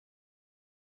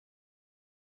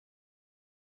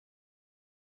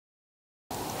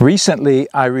Recently,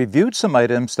 I reviewed some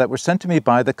items that were sent to me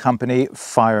by the company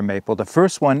Fire Maple. The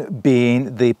first one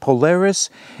being the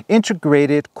Polaris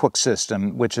Integrated Cook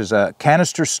System, which is a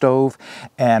canister stove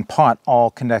and pot all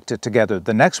connected together.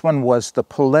 The next one was the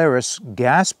Polaris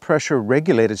Gas Pressure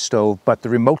Regulated Stove, but the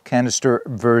remote canister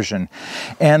version.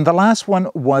 And the last one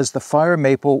was the Fire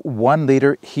Maple 1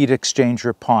 liter heat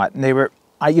exchanger pot. And they were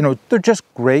they're just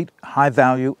great,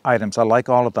 high-value items. I like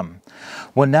all of them.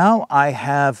 Well, now I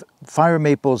have Fire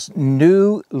Maple's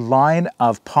new line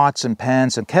of pots and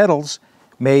pans and kettles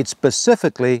made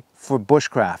specifically for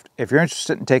bushcraft. If you're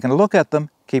interested in taking a look at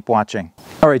them, keep watching.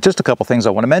 All right, just a couple things I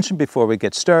want to mention before we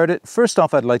get started. First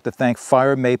off, I'd like to thank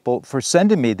Fire Maple for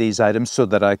sending me these items so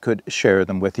that I could share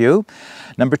them with you.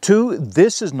 Number two,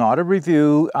 this is not a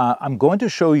review. I'm going to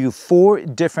show you 4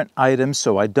 different items,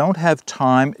 so I don't have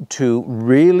time to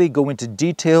really go into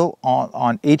detail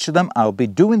on each of them. I'll be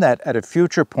doing that at a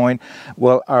future point.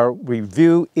 Well, I'll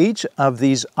review each of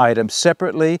these items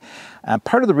separately.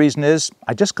 Part of the reason is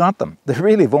I just got them. They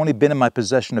really have only been in my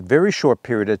possession a very short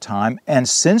period of time, and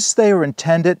since they are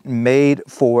made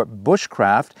for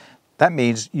bushcraft, that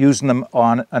means using them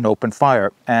on an open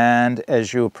fire. And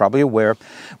as you're probably aware,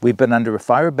 we've been under a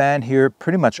fire ban here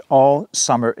pretty much all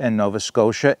summer in Nova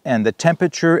Scotia, and the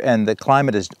temperature and the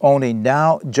climate is only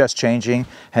now just changing.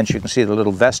 Hence you can see the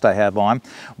little vest I have on,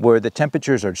 where the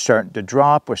temperatures are starting to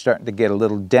drop. We're starting to get a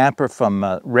little damper from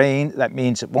rain. That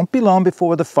means it won't be long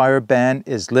before the fire ban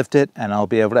is lifted and I'll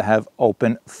be able to have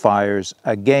open fires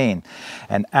again.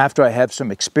 And after I have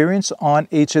some experience on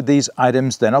each of these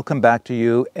items, then I'll come back to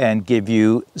you and give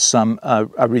you some a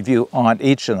review on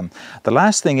each of them. The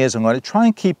last thing is I'm going to try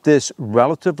and keep this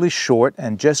relatively short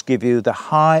and just give you the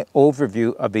high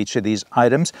overview of each of these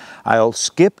items. I'll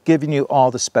skip giving you all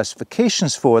the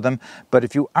specifications for them, but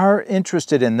if you are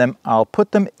interested in them, I'll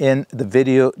put them in the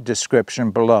video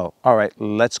description below. All right,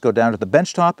 let's go down to the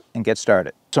benchtop and get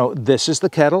started. So this is the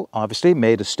kettle, obviously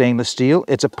made of stainless steel.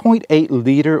 It's a 0.8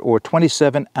 liter or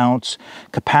 27 ounce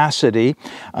capacity.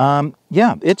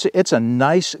 Yeah, it's a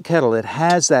nice kettle. It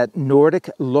has that Nordic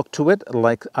look to it,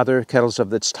 like other kettles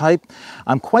of its type.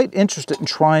 I'm quite interested in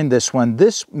trying this one.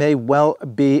 This may well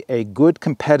be a good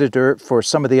competitor for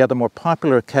some of the other more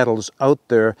popular kettles out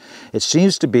there. It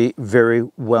seems to be very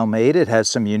well made. It has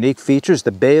some unique features.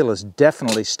 The bail is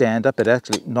definitely stand up. It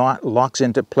actually locks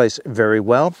into place very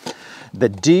well. The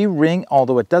D-ring,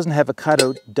 although it doesn't have a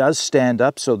cutout, does stand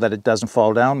up so that it doesn't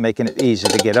fall down, making it easy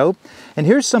to get out. And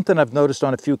here's something I've noticed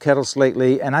on a few kettles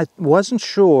lately, and I wasn't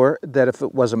sure that if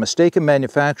it was a mistake in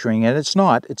manufacturing, and it's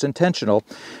not, it's intentional.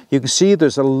 You can see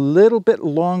there's a little bit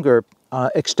longer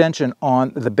extension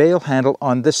on the bail handle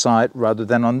on this side rather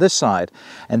than on this side.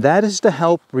 And that is to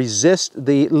help resist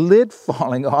the lid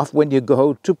falling off when you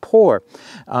go to pour.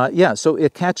 Yeah, so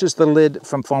it catches the lid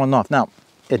from falling off. Now,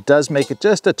 it does make it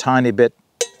just a tiny bit,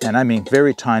 and I mean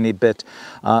very tiny bit,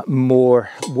 more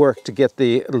work to get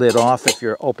the lid off if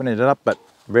you're opening it up, but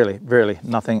really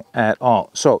nothing at all.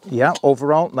 So yeah,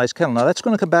 overall, nice kettle. Now that's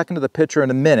going to come back into the picture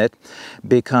in a minute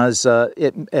because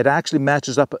it actually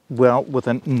matches up well with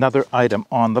another item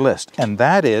on the list, and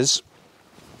that is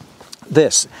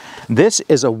this. This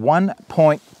is a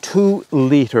 1.2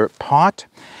 liter pot.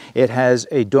 It has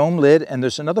a dome lid, and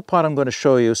there's another pot I'm going to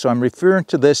show you, so I'm referring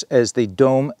to this as the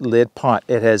dome lid pot.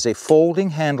 It has a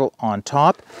folding handle on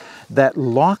top that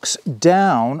locks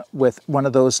down with one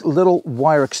of those little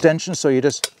wire extensions, so you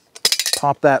just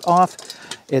pop that off.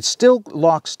 It still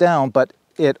locks down, but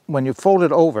when you fold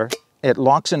it over, it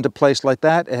locks into place like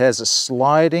that. It has a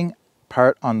sliding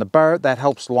part on the bar that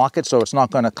helps lock it so it's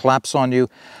not going to collapse on you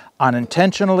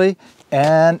unintentionally.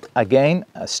 And again,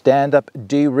 a stand-up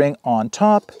D-ring on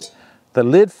top. The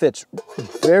lid fits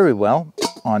very well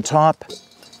on top.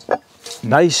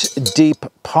 Nice deep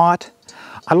pot.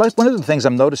 I like, one of the things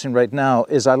I'm noticing right now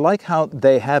is I like how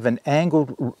they have an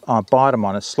angled bottom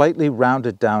on it, slightly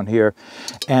rounded down here.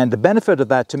 And the benefit of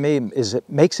that to me is it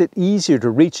makes it easier to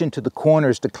reach into the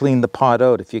corners to clean the pot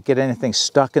out. If you get anything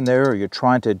stuck in there or you're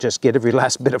trying to just get every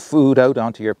last bit of food out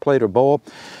onto your plate or bowl,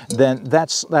 then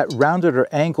that rounded or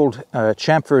angled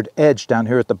chamfered edge down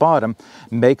here at the bottom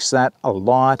makes that a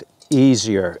lot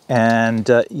easier. And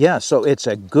yeah, so it's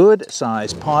a good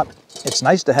size pot. It's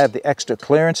nice to have the extra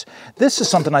clearance. This is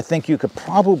something I think you could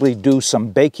probably do some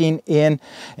baking in,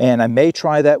 and I may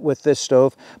try that with this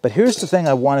stove. But here's the thing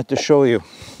I wanted to show you.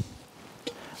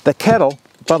 The kettle,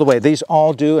 by the way, these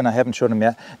all do, and I haven't shown them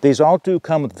yet, these all do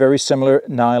come with very similar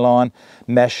nylon,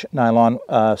 mesh nylon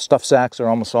stuff sacks. Are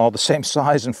almost all the same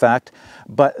size, in fact.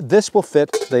 But this will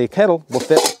fit, the kettle will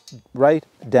fit right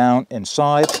down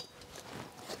inside.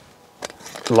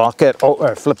 Lock it,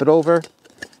 or flip it over.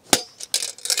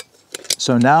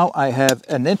 So now I have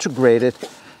an integrated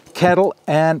kettle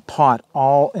and pot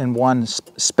all in one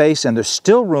space, and there's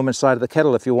still room inside of the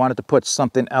kettle if you wanted to put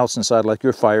something else inside, like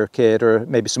your fire kit or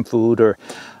maybe some food or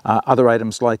other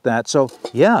items like that. So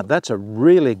yeah, that's a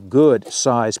really good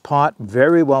size pot,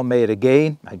 very well made.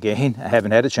 Again, I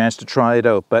haven't had a chance to try it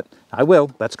out, but I will.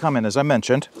 That's coming, as I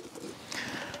mentioned.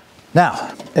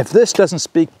 Now, if this doesn't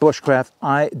speak bushcraft,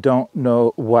 I don't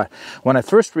know what. When I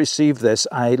first received this,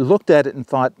 I looked at it and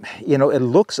thought, you know, it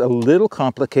looks a little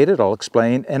complicated. I'll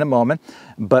explain in a moment.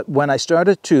 But when I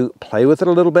started to play with it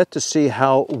a little bit to see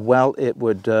how well it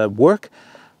would work,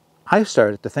 I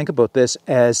started to think about this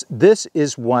as this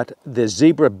is what the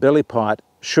zebra billy pot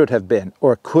should have been,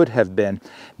 or could have been.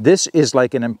 This is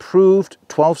like an improved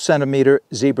 12 centimeter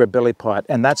zebra billy pot,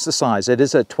 and that's the size. It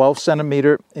is a 12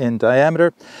 centimeter in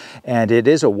diameter, and it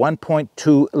is a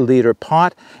 1.2 liter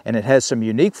pot, and it has some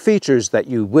unique features that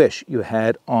you wish you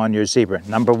had on your zebra.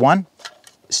 Number one,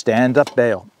 stand-up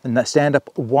bail, and that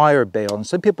stand-up wire bail. And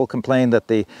some people complain that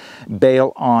the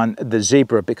bail on the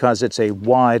zebra, because it's a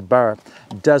wide bar,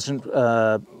 doesn't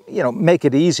you know, make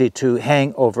it easy to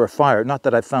hang over a fire. Not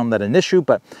that I found that an issue,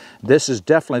 but this is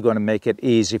definitely going to make it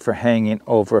easy for hanging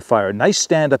over a fire. Nice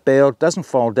stand-up bail, doesn't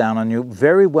fall down on you,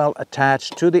 very well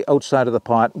attached to the outside of the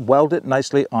pot, welded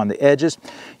nicely on the edges.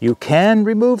 You can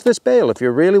remove this bail if you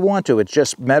really want to. It's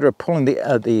just a matter of pulling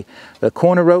the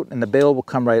corner out and the bail will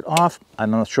come right off.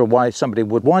 I'm not sure why somebody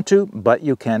would want to, but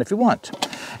you can if you want.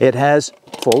 It has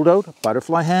fold-out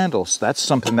butterfly handles. That's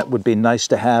something that would be nice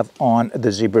to have on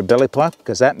the zebra billy pot,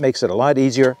 because that makes it a lot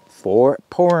easier for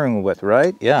pouring with,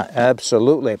 right? Yeah,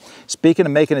 absolutely. Speaking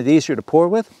of making it easier to pour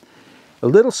with, a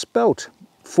little spout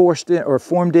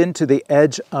formed into the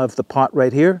edge of the pot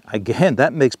right here. Again,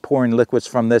 that makes pouring liquids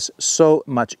from this so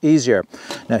much easier.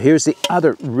 Now here's the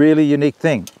other really unique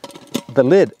thing. The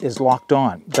lid is locked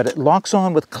on, but it locks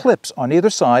on with clips on either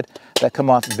side that come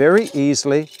off very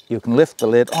easily. You can lift the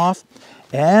lid off,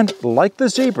 and like the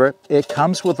zebra, it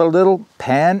comes with a little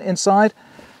pan inside.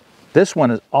 This one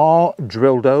is all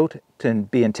drilled out to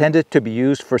be intended to be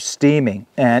used for steaming,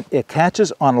 and it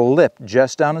catches on a lip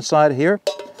just down inside here.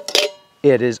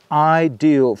 It is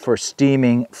ideal for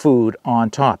steaming food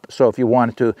on top. So if you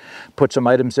wanted to put some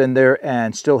items in there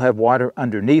and still have water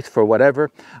underneath for whatever,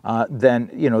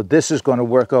 then, you know, this is going to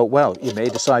work out well. You may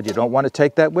decide you don't want to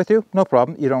take that with you. No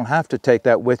problem. You don't have to take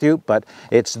that with you, but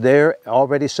it's there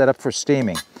already set up for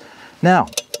steaming. Now,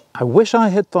 I wish I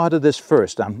had thought of this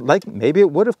first. Maybe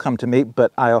it would have come to me,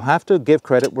 but I'll have to give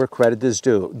credit where credit is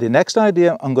due. The next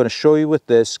idea I'm going to show you with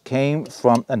this came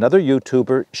from another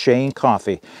YouTuber, Shane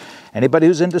Coffee. Anybody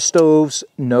who's into stoves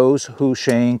knows who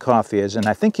Shane Coffee is, and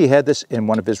I think he had this in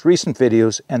one of his recent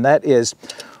videos, and that is,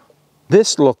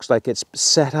 this looks like it's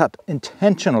set up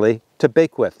intentionally to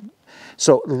bake with.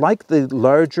 So like the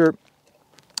larger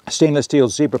stainless steel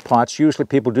zebra pots, usually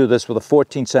people do this with a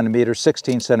 14 centimeter,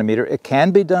 16 centimeter. It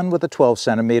can be done with a 12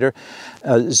 centimeter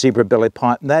zebra billy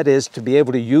pot, and that is to be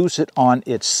able to use it on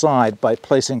its side by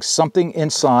placing something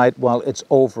inside while it's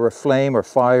over a flame or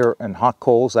fire and hot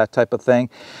coals, that type of thing.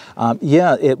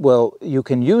 Yeah, it will. You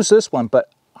can use this one,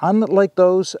 but unlike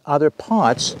those other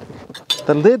pots,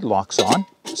 the lid locks on,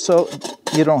 so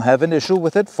you don't have an issue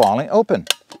with it falling open.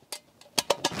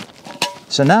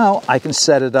 So now I can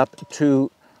set it up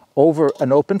to over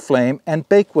an open flame and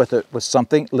bake with it with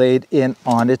something laid in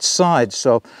on its side.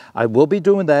 So I will be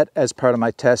doing that as part of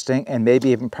my testing, and maybe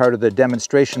even part of the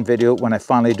demonstration video when I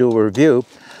finally do a review.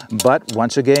 But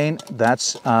once again,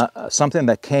 that's something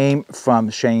that came from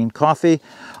Shane Coffee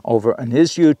over on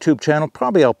his YouTube channel.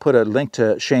 Probably I'll put a link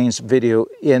to Shane's video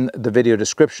in the video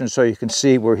description so you can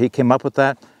see where he came up with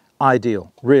that.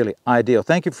 Ideal, really ideal.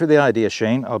 Thank you for the idea,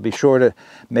 Shane. I'll be sure to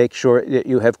make sure that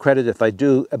you have credit if I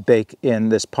do bake in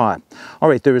this pot. All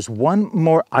right, there is one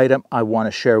more item I want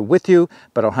to share with you,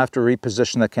 but I'll have to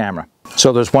reposition the camera.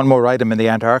 So there's one more item in the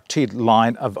Antarcti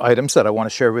line of items that I want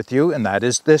to share with you, and that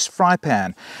is this fry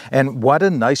pan. And what a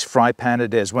nice fry pan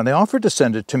it is. When they offered to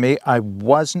send it to me,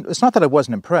 it's not that I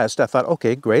wasn't impressed. I thought,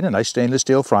 okay, great, a nice stainless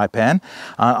steel fry pan.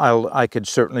 I could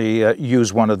certainly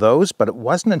use one of those, but it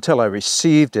wasn't until I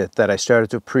received it that I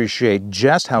started to appreciate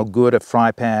just how good a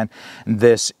fry pan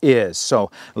this is.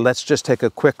 So let's just take a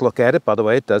quick look at it. By the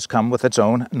way, it does come with its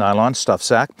own nylon stuff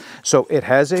sack. So it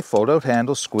has a fold-out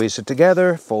handle. Squeeze it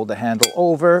together, fold the handle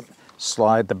over,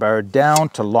 slide the bar down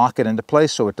to lock it into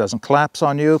place so it doesn't collapse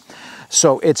on you.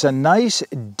 So it's a nice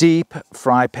deep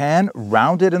fry pan,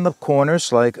 rounded in the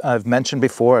corners like I've mentioned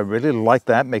before. I really like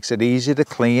that. Makes it easy to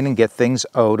clean and get things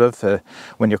out of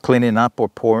when you're cleaning up or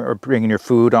bringing your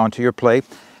food onto your plate.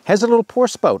 Has a little pour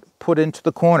spout put into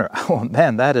the corner. Oh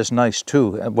man, that is nice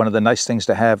too. One of the nice things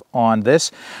to have on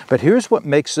this. But here's what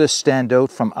makes this stand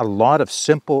out from a lot of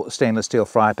simple stainless steel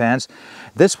fry pans.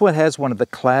 This one has one of the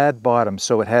clad bottoms,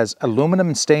 so it has aluminum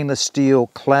and stainless steel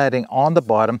cladding on the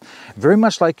bottom, very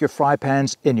much like your fry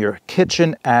pans in your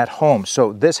kitchen at home.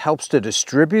 So this helps to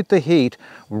distribute the heat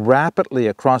rapidly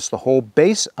across the whole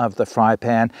base of the fry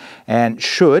pan, and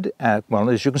should, well,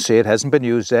 as you can see, it hasn't been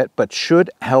used yet, but should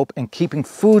help in keeping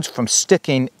foods from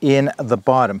sticking in the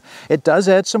bottom. It does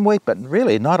add some weight, but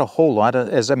really not a whole lot.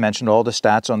 As I mentioned, all the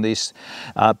stats on these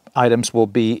items will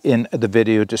be in the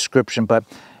video description, but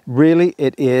really,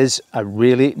 it is a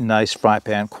really nice fry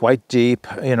pan, quite deep.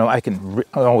 You know, I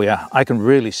can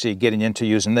really see getting into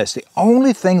using this. The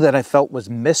only thing that I felt was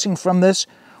missing from this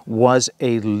was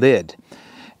a lid.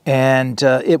 And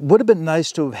it would have been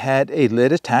nice to have had a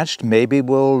lid attached. Maybe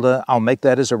I'll make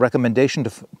that as a recommendation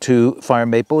to Fire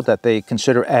Maple, that they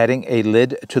consider adding a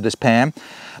lid to this pan.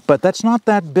 But that's not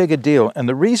that big a deal. And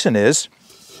the reason is,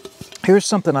 here's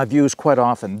something I've used quite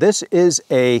often. This is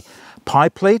a pie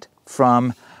plate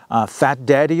from Fat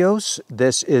Daddy-O's.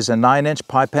 This is a 9-inch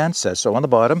pie pan, says so on the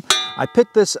bottom. I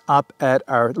picked this up at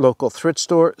our local thrift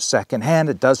store, secondhand.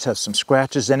 It does have some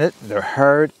scratches in it. They're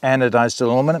hard anodized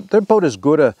aluminum. They're about as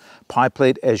good a pie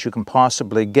plate as you can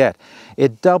possibly get.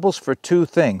 It doubles for two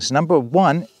things. Number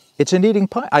one, it's an eating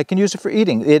pie. I can use it for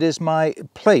eating. It is my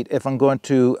plate if I'm going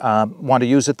to want to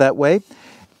use it that way.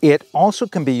 It also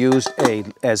can be used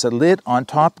as a lid on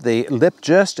top. The lip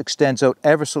just extends out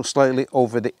ever so slightly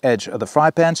over the edge of the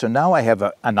fry pan. So now I have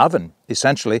an oven,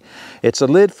 essentially. It's a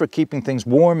lid for keeping things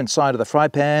warm inside of the fry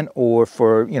pan, or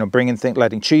for, you know,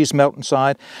 letting cheese melt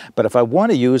inside. But if I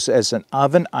want to use it as an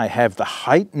oven, I have the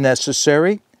height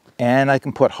necessary, and I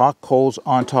can put hot coals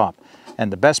on top.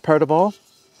 And the best part of all,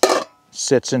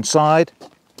 sits inside.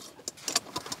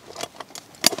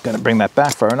 Gonna bring that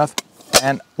back far enough.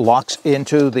 And locks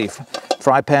into the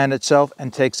fry pan itself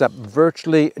and takes up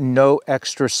virtually no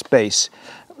extra space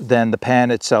than the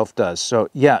pan itself does. So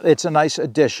yeah, it's a nice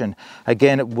addition.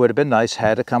 Again, it would have been nice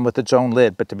had it come with its own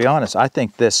lid, but to be honest, I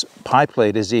think this pie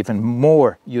plate is even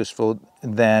more useful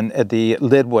than the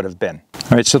lid would have been.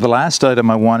 All right, so the last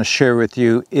item I want to share with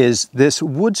you is this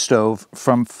wood stove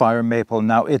from Fire Maple.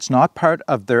 Now, it's not part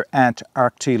of their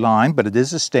Antarcti line, but it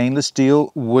is a stainless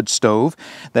steel wood stove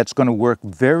that's going to work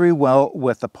very well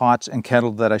with the pots and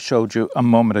kettle that I showed you a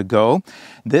moment ago.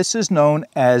 This is known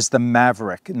as the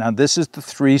Maverick. Now, this is the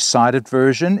 3-sided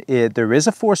version. There is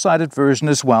a 4-sided version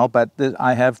as well, but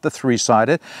I have the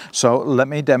 3-sided. So let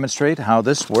me demonstrate how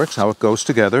this works, how it goes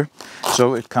together.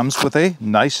 So it comes with a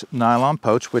nice nylon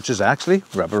pouch, which is actually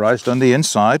rubberized on the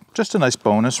inside. Just a nice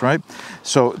bonus, right?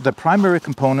 So the primary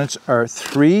components are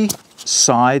 3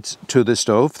 sides to the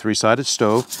stove, 3-sided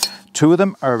stove. 2 of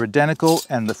them are identical,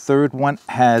 and the third one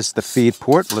has the feed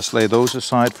port. Let's lay those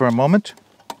aside for a moment.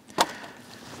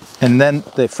 And then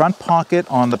the front pocket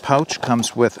on the pouch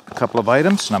comes with a couple of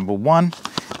items. Number 1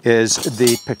 is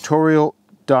the pictorial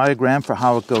diagram for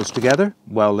how it goes together.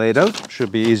 Well laid out.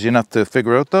 Should be easy enough to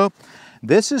figure out though.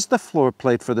 This is the floor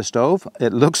plate for the stove.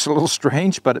 It looks a little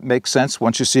strange, but it makes sense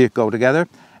once you see it go together.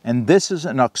 And this is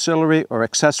an auxiliary or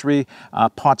accessory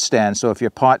pot stand. So if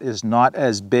your pot is not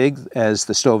as big as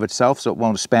the stove itself, so it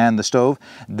won't span the stove,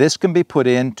 this can be put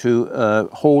in to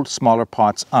hold smaller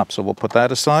pots up. So we'll put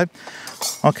that aside.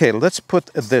 Okay, let's put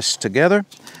this together.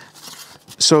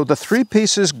 So the 3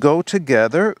 pieces go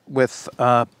together with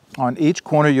on each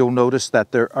corner. You'll notice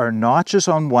that there are notches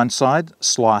on one side,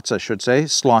 slots I should say.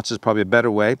 Slots is probably a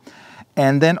better way.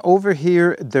 And then over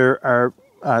here there are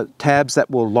tabs that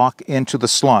will lock into the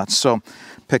slots. So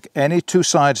pick any 2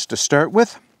 sides to start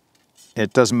with.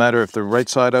 It doesn't matter if they're right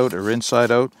side out or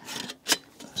inside out.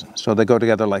 So they go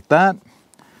together like that.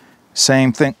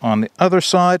 Same thing on the other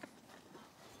side.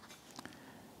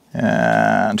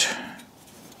 And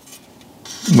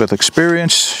with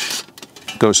experience,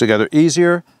 it goes together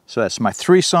easier. So that's my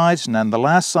 3 sides, and then the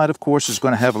last side, of course, is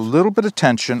going to have a little bit of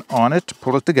tension on it to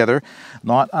pull it together,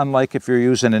 not unlike if you're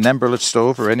using an emberlit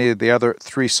stove or any of the other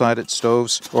 3-sided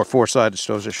stoves, or 4-sided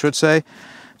stoves, I should say.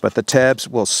 But the tabs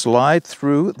will slide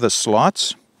through the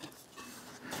slots.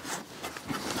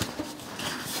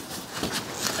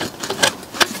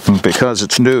 And because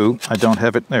it's new, I don't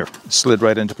have it there. It slid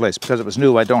right into place. Because it was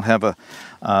new, I don't have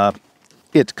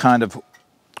it kind of,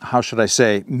 how should I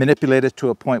say, manipulated to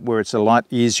a point where it's a lot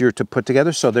easier to put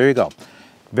together. So there you go.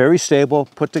 Very stable,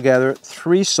 put together,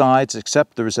 3 sides,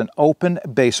 except there's an open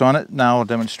base on it. Now I'll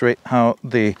demonstrate how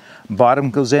the bottom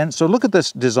goes in. So look at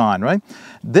this design, right?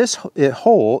 This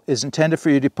hole is intended for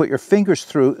you to put your fingers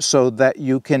through so that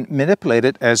you can manipulate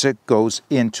it as it goes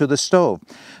into the stove.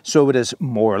 So it is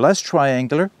more or less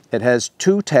triangular. It has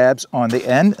 2 tabs on the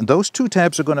end, and those 2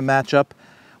 tabs are going to match up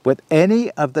with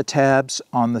any of the tabs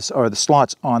on this, or the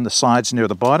slots on the sides near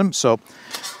the bottom. So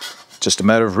just a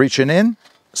matter of reaching in,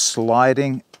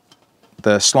 sliding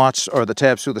the slots or the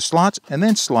tabs through the slots, and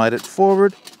then slide it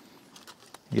forward.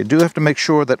 You do have to make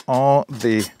sure that all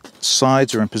the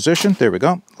sides are in position. There we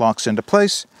go, locks into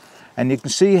place. And you can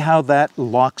see how that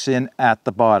locks in at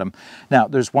the bottom. Now,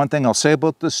 there's one thing I'll say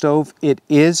about the stove. It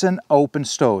is an open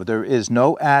stove. There is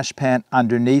no ash pan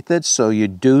underneath it, so you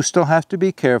do still have to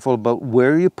be careful about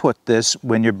where you put this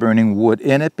when you're burning wood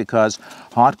in it, because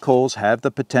hot coals have the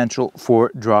potential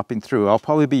for dropping through. I'll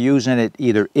probably be using it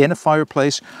either in a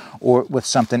fireplace or with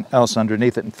something else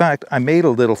underneath it. In fact, I made a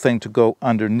little thing to go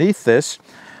underneath this.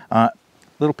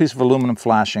 Little piece of aluminum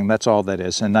flashing, that's all that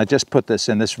is. And I just put this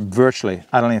in this virtually,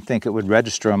 I don't even think it would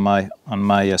register on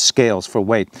my scales for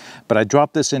weight. But I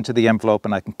dropped this into the envelope,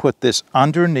 and I can put this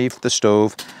underneath the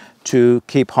stove to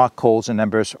keep hot coals and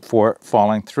embers for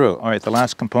falling through. All right, the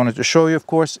last component to show you, of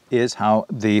course, is how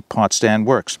the pot stand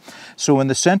works. So in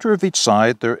the center of each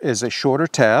side, there is a shorter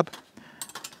tab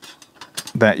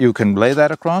that you can lay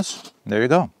that across. There you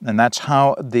go. And that's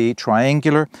how the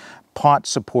triangular pot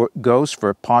support goes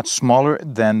for pots smaller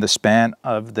than the span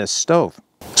of this stove.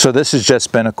 So this has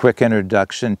just been a quick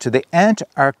introduction to the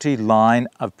Antarcti line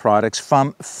of products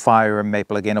from Fire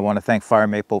Maple. Again, I want to thank Fire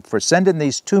Maple for sending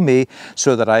these to me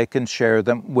so that I can share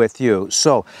them with you.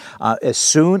 So as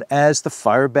soon as the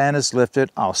fire ban is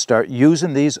lifted, I'll start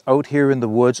using these out here in the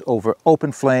woods over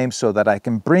open flames so that I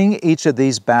can bring each of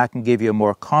these back and give you a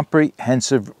more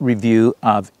comprehensive review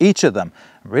of each of them.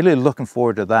 I'm really looking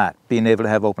forward to that, being able to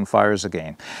have open fires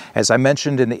again. As I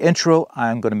mentioned in the intro,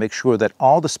 I'm going to make sure that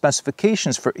all the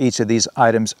specifications for each of these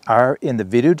items are in the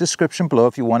video description below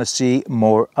if you want to see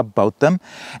more about them.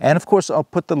 And of course, I'll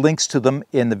put the links to them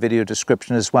in the video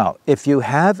description as well. If you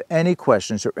have any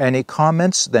questions or any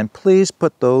comments, then please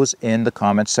put those in the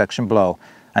comments section below.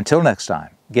 Until next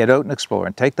time, get out and explore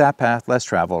and take that path less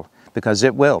traveled, because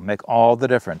it will make all the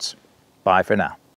difference. Bye for now.